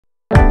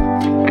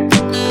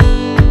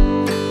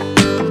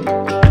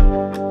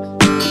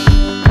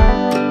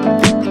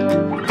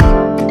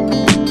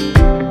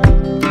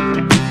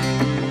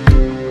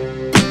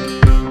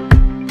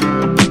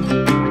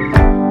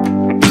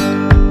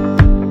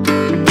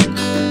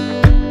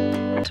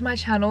to my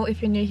channel.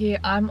 If you're new here,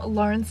 I'm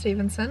Lauren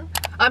Stevenson.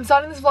 I'm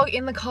starting this vlog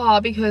in the car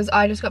because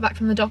I just got back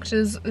from the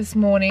doctor's this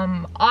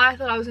morning. I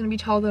thought I was going to be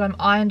told that I'm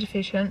iron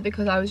deficient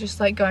because I was just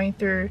like going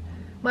through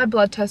my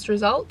blood test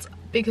results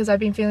because I've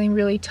been feeling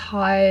really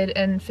tired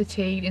and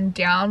fatigued and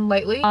down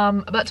lately.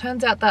 But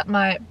turns out that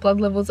my blood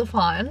levels are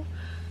fine.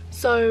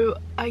 So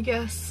I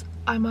guess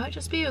I might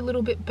just be a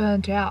little bit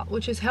burnt out,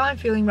 which is how I'm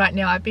feeling right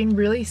now. I've been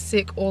really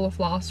sick all of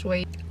last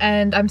week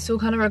and I'm still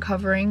kind of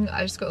recovering.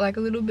 I just got like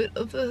a little bit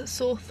of a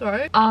sore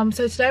throat.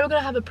 So today we're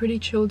gonna have a pretty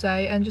chill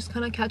day and just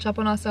kind of catch up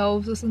on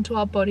ourselves, listen to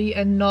our body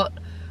and not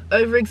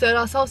overexert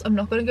ourselves. I'm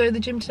not gonna go to the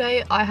gym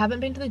today. I haven't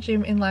been to the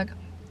gym in like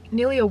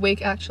nearly a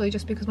week actually,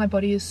 just because my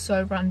body is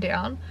so run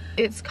down.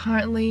 It's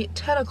currently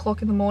 10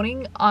 o'clock in the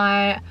morning.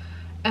 I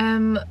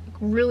am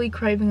really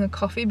craving a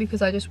coffee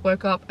because I just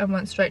woke up and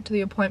went straight to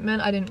the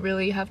appointment. I didn't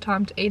really have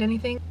time to eat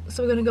anything.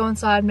 So we're gonna go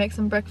inside, make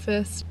some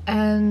breakfast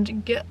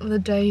and get the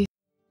day.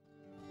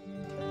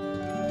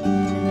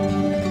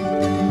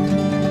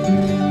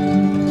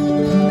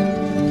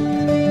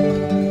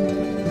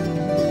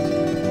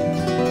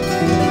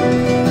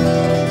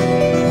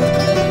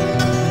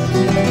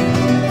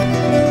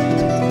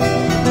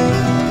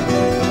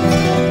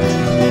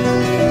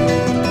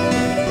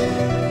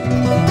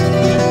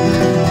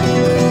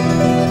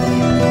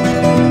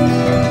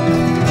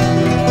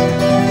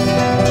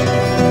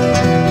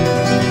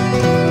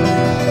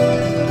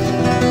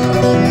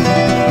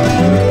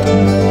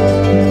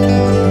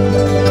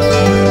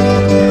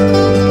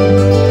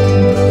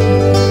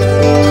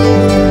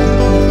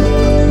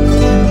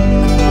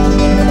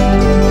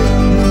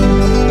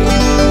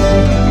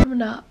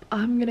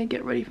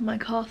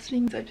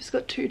 Castings. I've just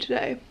got 2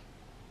 today,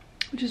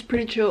 which is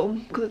pretty chill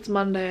because it's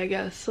Monday I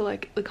guess, so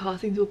like the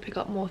castings will pick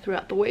up more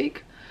throughout the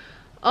week.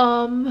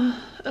 And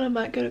I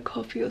might get a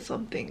coffee or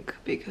something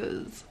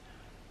because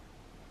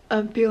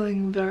I'm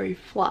feeling very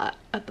flat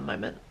at the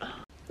moment.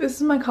 This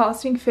is my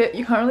casting fit.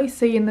 You can't really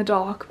see in the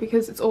dark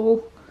because it's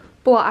all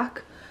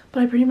black,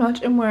 but I pretty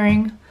much am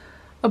wearing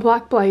a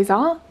black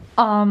blazer,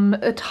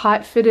 a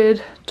tight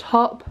fitted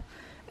top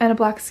and a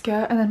black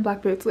skirt and then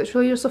black boots.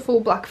 Literally just a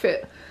full black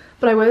fit.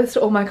 But I wear this to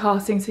all my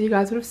castings, so you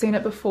guys would have seen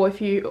it before if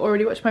you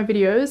already watched my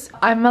videos.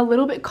 I'm a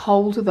little bit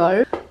cold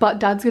though, but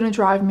Dad's gonna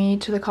drive me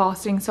to the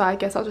casting, so I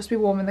guess I'll just be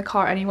warm in the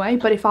car anyway.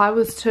 But if I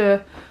was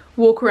to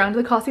walk around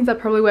to the castings, I'd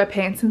probably wear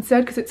pants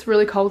instead because it's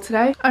really cold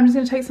today. I'm just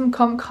gonna take some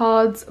comp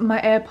cards,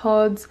 my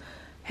AirPods,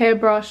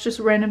 hairbrush, just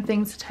random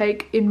things to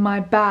take in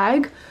my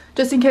bag,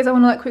 just in case I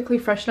want to like quickly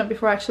freshen up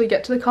before I actually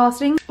get to the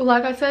casting. Well,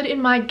 like I said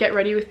in my get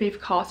ready with me for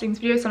castings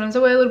video, sometimes I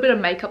wear a little bit of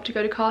makeup to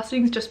go to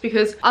castings just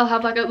because I'll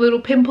have like a little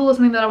pimple or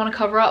something that I want to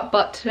cover up.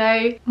 But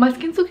today my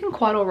skin's looking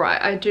quite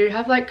alright. I do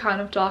have like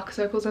kind of dark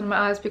circles under my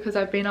eyes because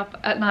I've been up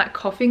at night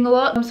coughing a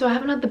lot, so I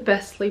haven't had the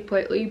best sleep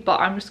lately. But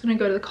I'm just gonna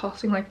go to the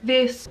casting like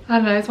this. I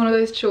don't know, it's one of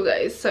those chill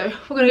days, so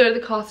we're gonna go to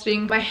the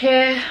casting. My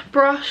hair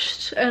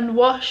brushed and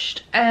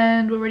washed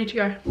and we're ready to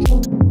go.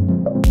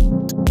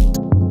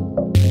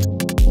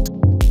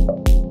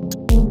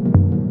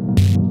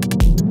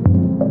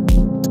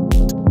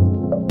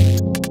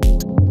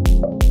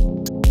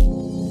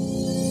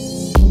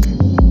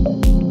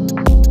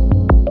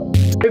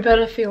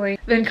 Better feeling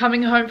than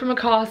coming home from a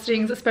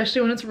castings,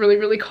 especially when it's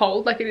really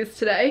cold like it is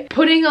today,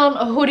 putting on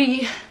a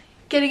hoodie,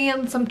 getting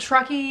in some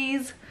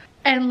truckies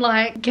and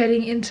like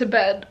getting into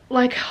bed.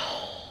 Like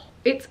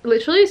it's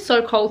literally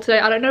so cold today.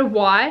 I don't know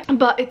why,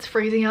 but it's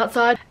freezing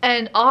outside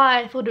and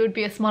I thought it would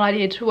be a smart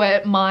idea to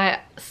wear my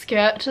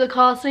skirt to the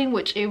casting,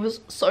 which it was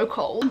so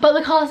cold. But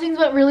the castings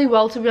went really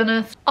well, to be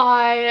honest.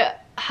 I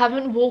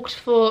haven't walked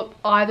for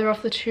either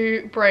of the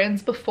 2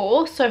 brands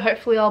before, so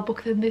hopefully I'll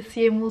book them this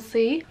year and we'll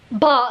see.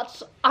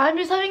 But I'm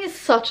just having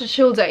such a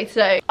chill day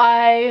today.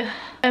 I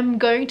am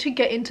going to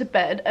get into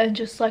bed and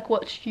just like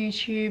watch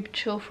YouTube,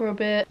 chill for a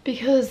bit,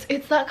 because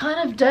it's that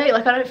kind of day.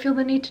 Like I don't feel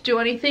the need to do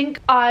anything.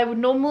 I would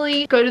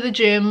normally go to the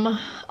gym,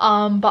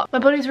 but my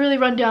body's really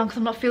run down because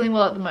I'm not feeling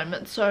well at the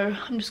moment, so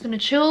I'm just gonna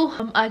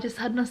chill. I just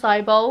had an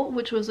acai bowl,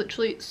 which was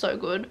literally so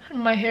good.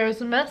 My hair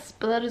is a mess,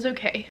 but that is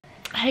okay.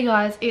 Hey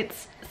guys,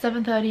 it's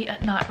 7:30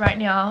 at night right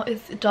now.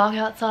 It's dark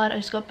outside. I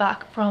just got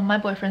back from my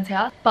boyfriend's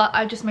house, but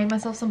I just made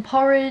myself some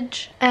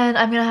porridge and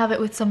I'm gonna have it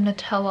with some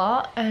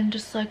Nutella and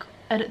just like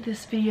edit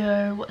this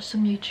video, watch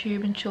some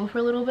YouTube and chill for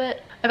a little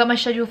bit. I got my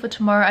schedule for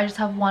tomorrow. I just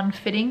have one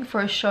fitting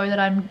for a show that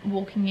I'm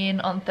walking in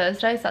on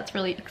Thursday, so that's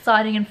really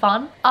exciting and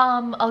fun.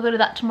 I'll go to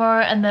that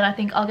tomorrow and then I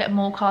think I'll get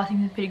more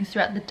castings and fittings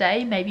throughout the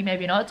day. Maybe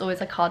not. It's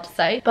always like hard to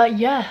say. But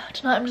yeah,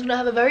 tonight I'm just gonna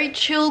have a very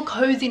chill,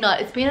 cozy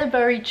night. It's been a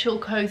very chill,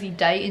 cozy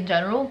day in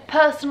general.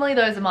 Personally,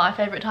 those are my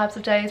favorite types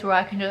of days where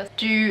I can just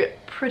do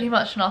pretty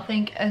much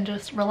nothing and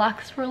just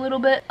relax for a little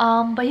bit.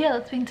 But yeah,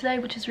 that's been today,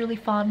 which is really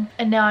fun.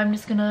 And now I'm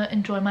just gonna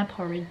enjoy my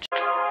porridge.